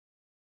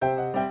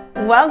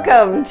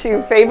Welcome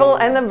to Fable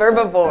and the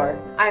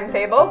Verbivore. I'm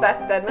Fable,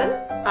 Beth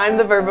Stedman. I'm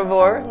the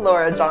Verbivore,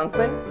 Laura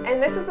Johnson.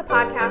 And this is a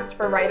podcast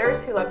for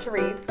writers who love to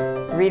read,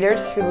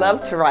 readers who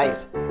love to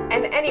write,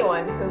 and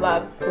anyone who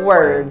loves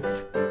words.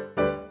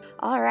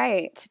 All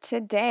right,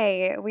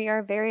 today we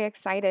are very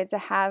excited to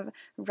have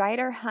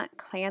Ryder Hunt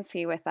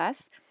Clancy with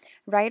us.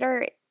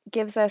 Ryder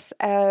gives us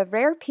a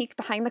rare peek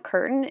behind the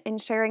curtain in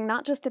sharing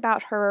not just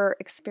about her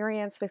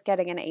experience with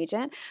getting an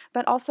agent,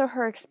 but also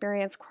her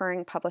experience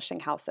querying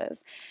publishing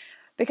houses.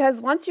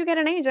 Because once you get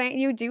an agent,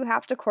 you do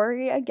have to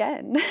query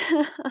again.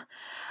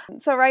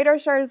 So Ryder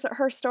shares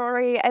her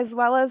story as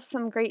well as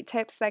some great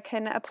tips that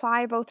can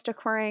apply both to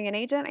querying an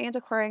agent and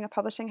to querying a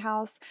publishing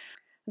house.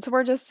 So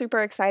we're just super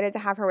excited to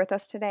have her with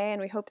us today,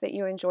 and we hope that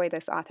you enjoy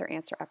this author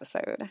answer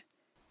episode.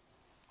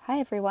 Hi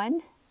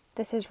everyone,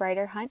 this is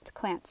Ryder Hunt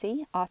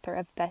Clancy, author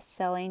of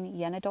best-selling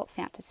young adult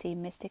fantasy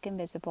Mystic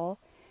Invisible,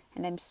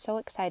 and I'm so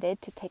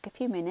excited to take a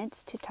few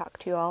minutes to talk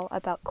to you all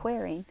about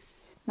querying.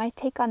 My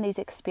take on these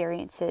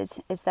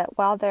experiences is that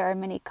while there are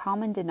many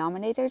common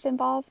denominators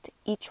involved,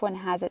 each one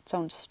has its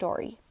own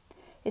story.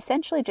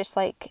 Essentially just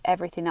like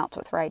everything else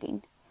with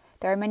writing.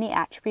 There are many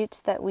attributes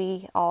that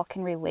we all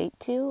can relate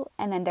to,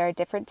 and then there are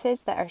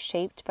differences that are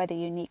shaped by the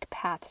unique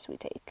paths we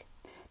take.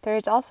 There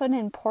is also an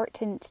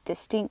important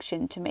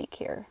distinction to make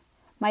here.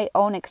 My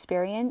own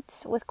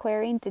experience with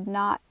querying did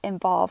not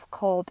involve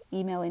cold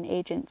emailing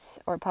agents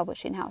or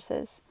publishing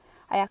houses.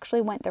 I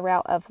actually went the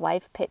route of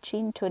live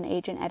pitching to an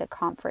agent at a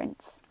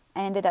conference.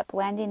 I ended up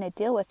landing a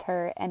deal with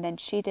her, and then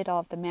she did all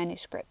of the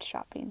manuscript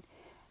shopping.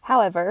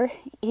 However,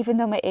 even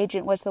though my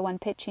agent was the one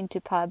pitching to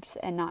pubs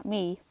and not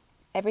me,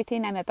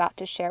 everything I'm about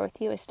to share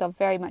with you is still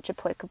very much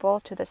applicable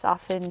to this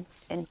often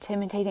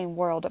intimidating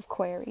world of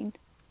querying.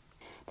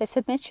 The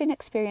submission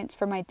experience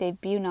for my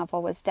debut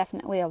novel was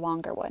definitely a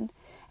longer one.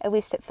 At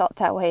least it felt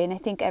that way, and I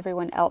think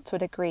everyone else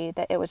would agree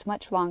that it was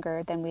much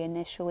longer than we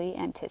initially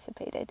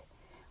anticipated.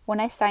 When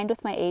I signed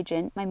with my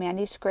agent, my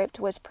manuscript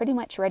was pretty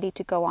much ready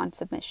to go on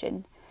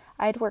submission.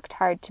 I had worked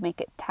hard to make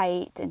it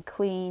tight and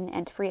clean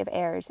and free of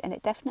errors, and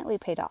it definitely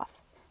paid off.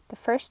 The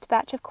first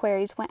batch of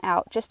queries went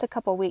out just a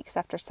couple weeks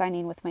after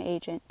signing with my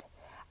agent.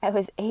 I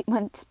was 8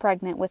 months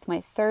pregnant with my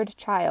third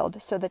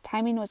child, so the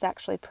timing was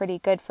actually pretty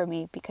good for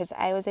me because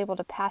I was able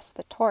to pass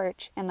the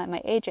torch and let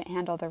my agent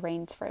handle the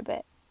reins for a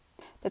bit.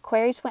 The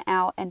queries went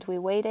out and we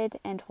waited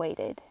and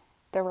waited.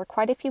 There were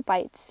quite a few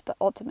bites, but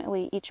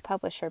ultimately each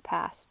publisher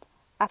passed.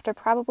 After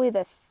probably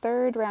the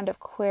third round of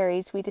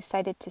queries, we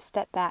decided to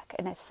step back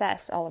and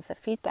assess all of the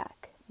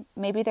feedback.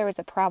 Maybe there was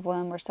a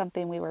problem or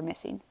something we were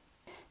missing.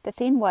 The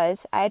thing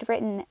was, I had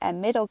written a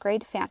middle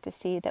grade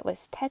fantasy that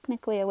was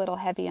technically a little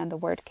heavy on the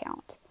word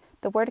count.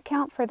 The word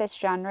count for this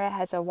genre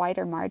has a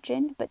wider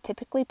margin, but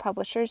typically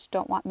publishers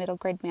don't want middle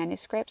grade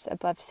manuscripts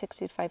above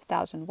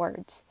 65,000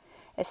 words,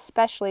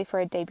 especially for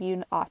a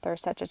debut author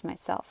such as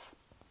myself.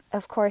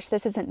 Of course,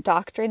 this isn't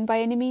doctrine by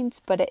any means,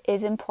 but it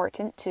is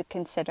important to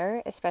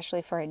consider,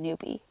 especially for a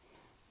newbie.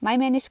 My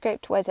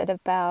manuscript was at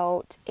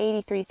about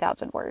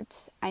 83,000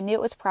 words. I knew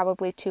it was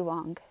probably too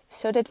long.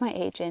 So did my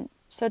agent.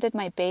 So did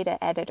my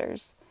beta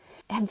editors.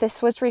 And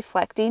this was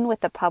reflecting with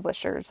the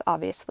publishers,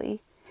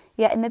 obviously.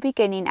 Yet in the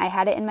beginning, I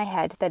had it in my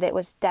head that it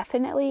was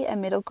definitely a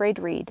middle grade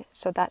read,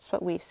 so that's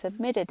what we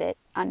submitted it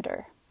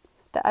under.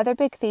 The other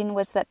big thing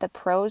was that the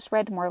prose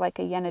read more like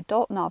a young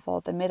adult novel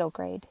than middle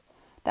grade.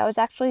 That was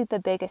actually the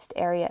biggest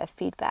area of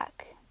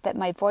feedback, that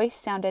my voice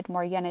sounded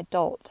more young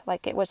adult,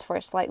 like it was for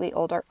a slightly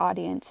older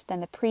audience than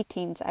the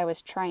preteens I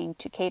was trying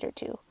to cater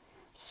to.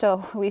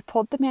 So we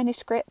pulled the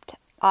manuscript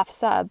off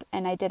sub,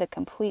 and I did a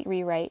complete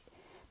rewrite.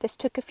 This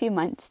took a few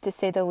months, to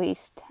say the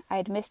least. I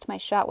had missed my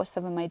shot with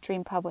some of my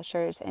dream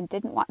publishers and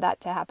didn't want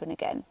that to happen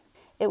again.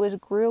 It was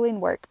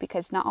grueling work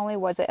because not only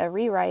was it a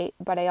rewrite,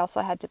 but I also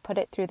had to put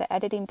it through the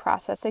editing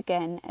process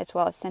again, as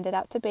well as send it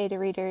out to beta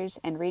readers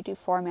and redo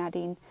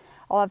formatting,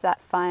 all of that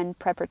fun,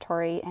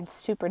 preparatory, and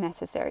super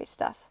necessary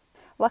stuff.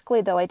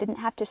 Luckily, though, I didn't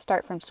have to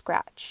start from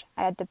scratch.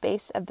 I had the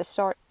base of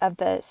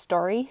the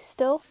story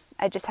still.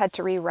 I just had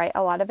to rewrite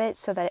a lot of it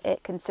so that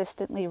it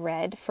consistently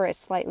read for a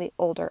slightly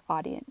older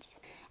audience.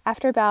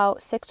 After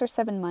about 6 or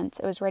 7 months,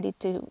 it was ready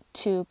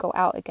to go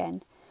out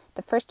again.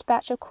 The first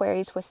batch of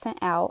queries was sent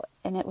out,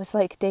 and it was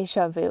like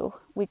deja vu.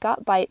 We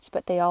got bites,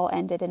 but they all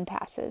ended in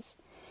passes.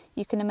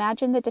 You can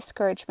imagine the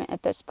discouragement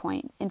at this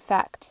point. In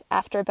fact,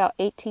 after about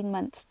 18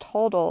 months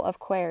total of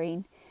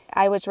querying,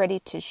 I was ready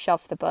to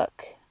shelf the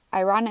book.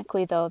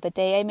 Ironically, though, the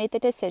day I made the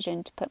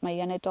decision to put my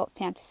young adult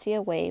fantasy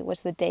away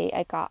was the day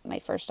I got my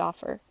first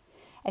offer.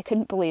 I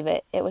couldn't believe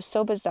it. It was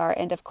so bizarre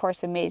and, of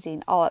course,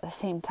 amazing all at the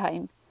same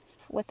time.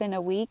 Within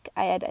a week,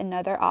 I had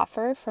another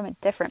offer from a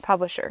different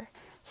publisher.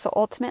 So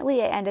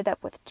ultimately, I ended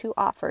up with 2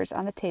 offers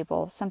on the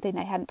table, something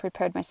I hadn't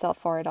prepared myself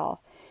for at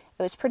all.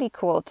 It was pretty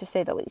cool, to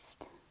say the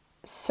least.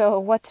 So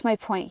what's my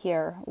point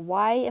here?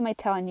 Why am I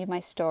telling you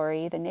my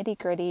story, the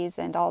nitty-gritties,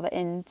 and all the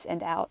ins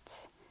and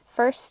outs?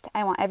 First,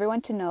 I want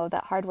everyone to know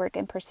that hard work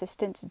and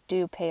persistence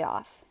do pay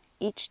off.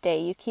 Each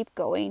day you keep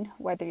going,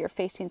 whether you're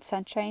facing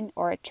sunshine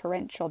or a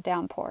torrential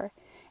downpour.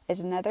 is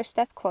another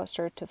step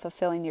closer to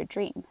fulfilling your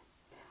dream.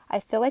 I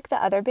feel like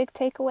the other big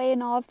takeaway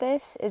in all of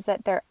this is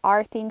that there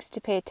are things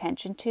to pay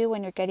attention to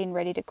when you're getting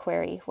ready to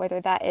query, whether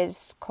that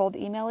is cold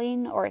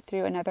emailing or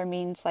through another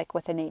means like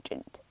with an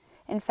agent.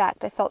 In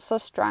fact, I felt so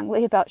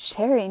strongly about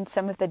sharing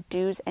some of the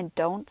do's and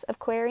don'ts of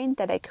querying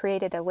that I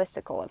created a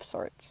listicle of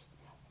sorts.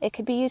 It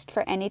could be used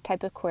for any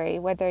type of query,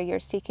 whether you're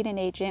seeking an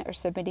agent or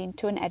submitting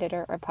to an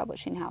editor or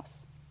publishing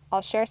house.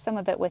 I'll share some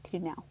of it with you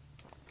now.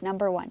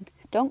 Number 1,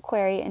 don't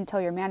query until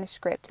your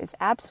manuscript is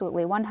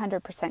absolutely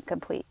 100%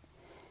 complete.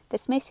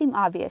 This may seem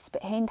obvious,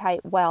 but hang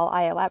tight while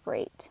I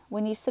elaborate.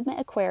 When you submit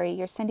a query,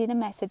 you're sending a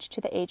message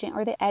to the agent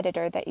or the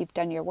editor that you've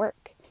done your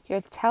work.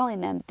 You're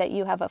telling them that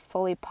you have a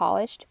fully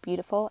polished,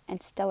 beautiful,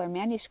 and stellar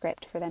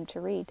manuscript for them to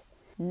read.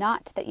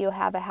 Not that you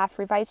have a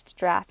half-revised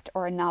draft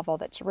or a novel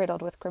that's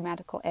riddled with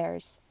grammatical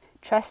errors.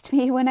 Trust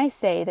me when I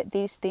say that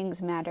these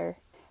things matter.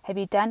 Have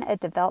you done a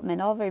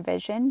developmental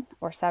revision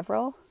or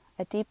several?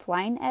 A deep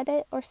line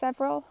edit or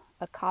several?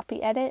 A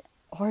copy edit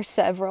or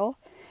several?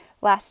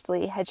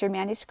 Lastly, has your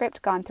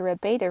manuscript gone through a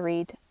beta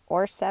read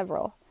or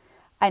several?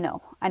 I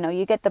know,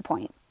 you get the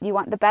point. You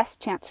want the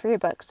best chance for your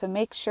book, so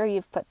make sure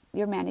you've put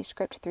your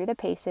manuscript through the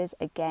paces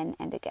again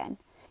and again.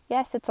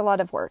 Yes, it's a lot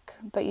of work,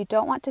 but you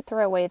don't want to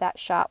throw away that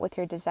shot with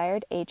your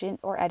desired agent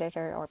or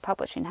editor or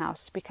publishing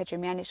house because your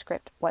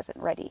manuscript wasn't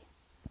ready.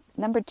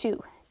 Number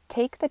 2,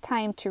 take the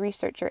time to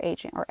research your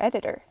agent or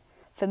editor.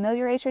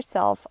 Familiarize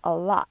yourself a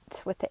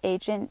lot with the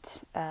agent,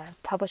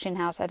 publishing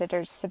house,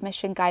 editor's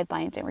submission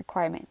guidelines and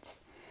requirements.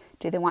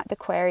 Do they want the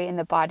query in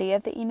the body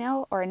of the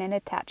email or in an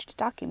attached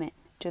document?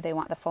 Do they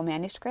want the full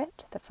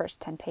manuscript, the first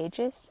 10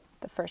 pages,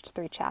 the first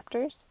 3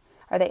 chapters?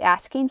 Are they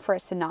asking for a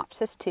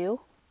synopsis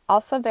too?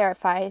 Also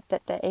verify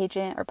that the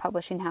agent or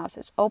publishing house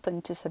is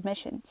open to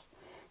submissions.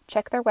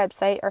 Check their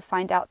website or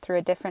find out through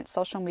a different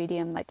social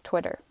medium like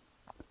Twitter.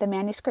 The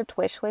Manuscript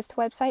Wishlist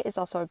website is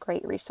also a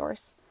great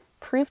resource.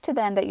 Prove to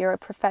them that you're a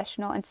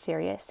professional and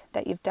serious,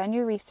 that you've done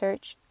your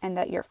research, and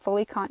that you're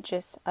fully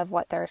conscious of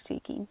what they're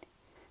seeking.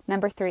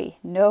 Number 3,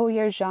 know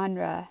your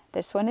genre.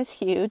 This one is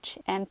huge,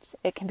 and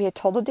it can be a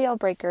total deal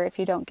breaker if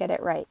you don't get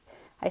it right.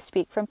 I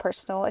speak from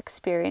personal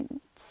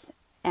experience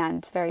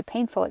and very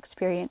painful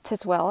experience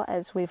as well,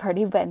 as we've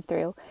already been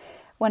through,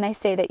 when I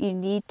say that you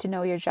need to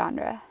know your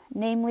genre,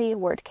 namely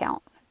word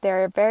count.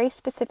 There are very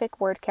specific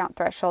word count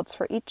thresholds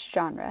for each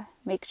genre.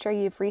 Make sure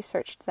you've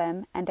researched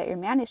them and that your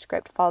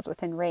manuscript falls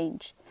within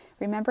range.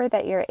 Remember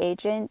that your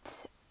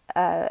agent,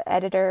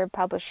 editor,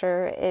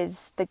 publisher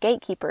is the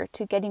gatekeeper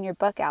to getting your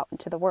book out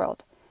into the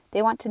world.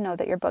 They want to know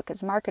that your book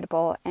is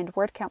marketable, and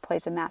word count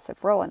plays a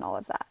massive role in all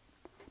of that.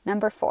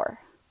 Number 4,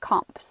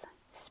 comps.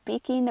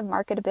 Speaking of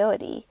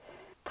marketability,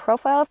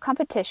 profile of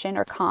competition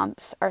or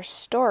comps are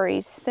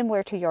stories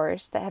similar to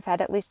yours that have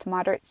had at least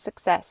moderate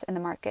success in the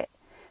market.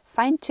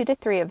 Find 2 to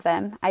 3 of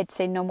them. I'd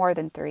say no more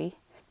than 3.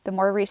 The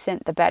more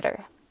recent, the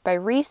better. By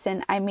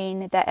recent, I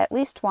mean that at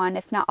least one,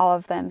 if not all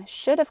of them,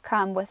 should have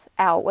come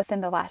out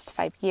within the last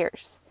 5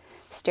 years.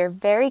 Steer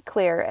very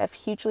clear of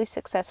hugely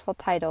successful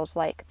titles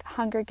like The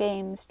Hunger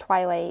Games,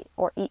 Twilight,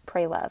 or Eat,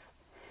 Pray, Love.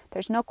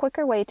 There's no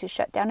quicker way to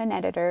shut down an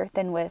editor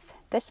than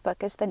with, "This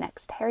book is the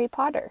next Harry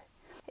Potter."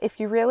 If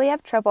you really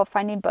have trouble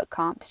finding book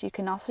comps, you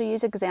can also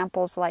use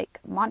examples like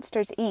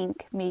Monsters,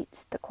 Inc.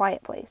 meets The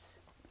Quiet Place.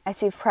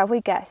 As you've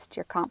probably guessed,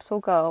 your comps will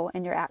go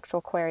in your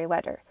actual query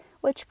letter,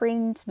 which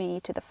brings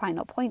me to the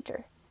final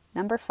pointer.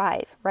 Number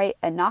 5, write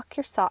a knock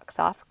your socks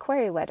off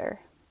query letter.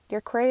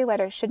 Your query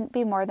letter shouldn't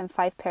be more than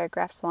 5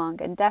 paragraphs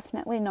long and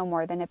definitely no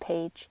more than a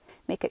page.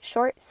 Make it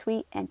short,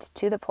 sweet, and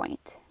to the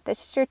point.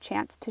 This is your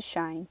chance to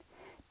shine.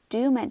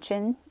 Do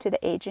mention to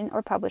the agent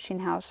or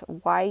publishing house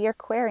why you're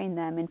querying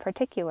them in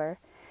particular.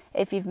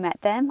 If you've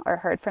met them or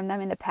heard from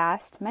them in the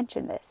past,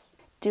 mention this.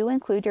 Do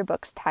include your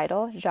book's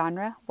title,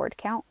 genre, word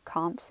count,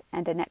 comps,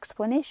 and an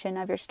explanation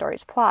of your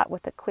story's plot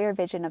with a clear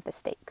vision of the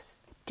stakes.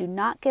 Do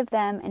not give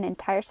them an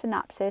entire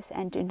synopsis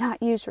and do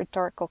not use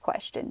rhetorical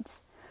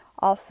questions.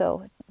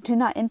 Also, do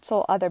not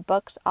insult other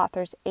books,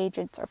 authors,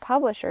 agents, or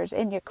publishers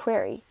in your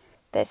query.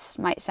 This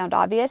might sound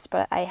obvious,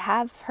 but I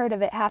have heard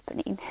of it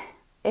happening.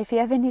 If you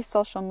have any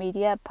social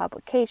media,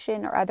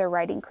 publication, or other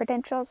writing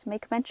credentials,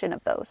 make mention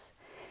of those.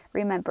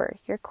 Remember,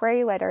 your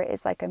query letter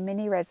is like a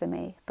mini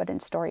resume, but in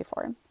story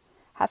form.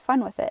 Have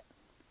fun with it.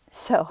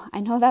 So, I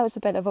know that was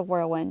a bit of a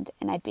whirlwind,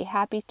 and I'd be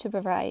happy to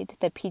provide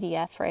the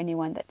PDF for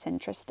anyone that's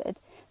interested.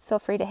 Feel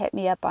free to hit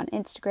me up on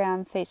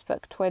Instagram,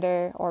 Facebook,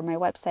 Twitter, or my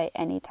website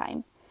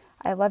anytime.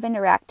 I love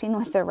interacting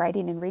with the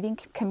writing and reading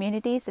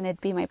communities, and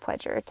it'd be my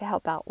pleasure to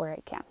help out where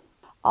I can.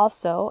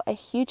 Also, a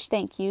huge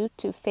thank you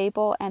to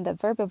Fable and the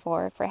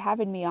Verbivore for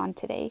having me on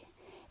today.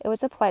 It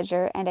was a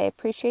pleasure, and I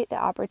appreciate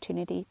the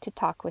opportunity to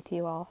talk with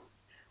you all.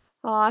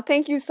 Aw,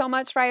 thank you so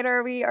much,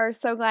 Ryder. We are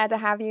so glad to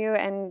have you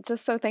and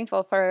just so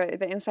thankful for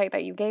the insight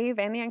that you gave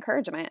and the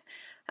encouragement.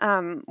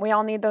 We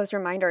all need those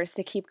reminders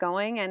to keep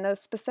going and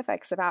those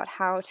specifics about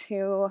how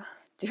to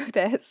do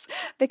this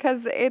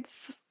because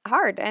it's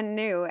hard and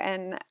new,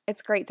 and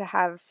it's great to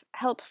have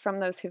help from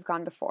those who've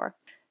gone before.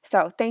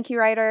 So thank you,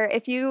 Ryder.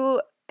 If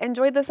you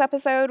enjoyed this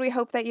episode, we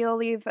hope that you'll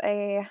leave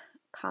a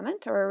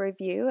comment or a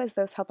review, as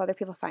those help other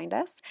people find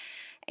us.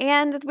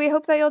 And we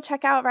hope that you'll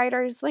check out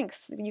Ryder's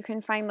links. You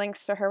can find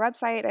links to her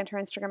website and her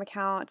Instagram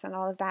account and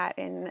all of that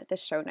in the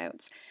show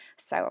notes.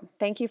 So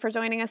thank you for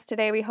joining us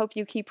today. We hope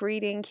you keep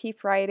reading,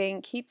 keep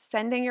writing, keep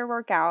sending your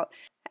work out,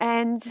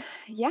 and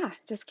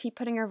just keep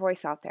putting your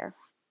voice out there.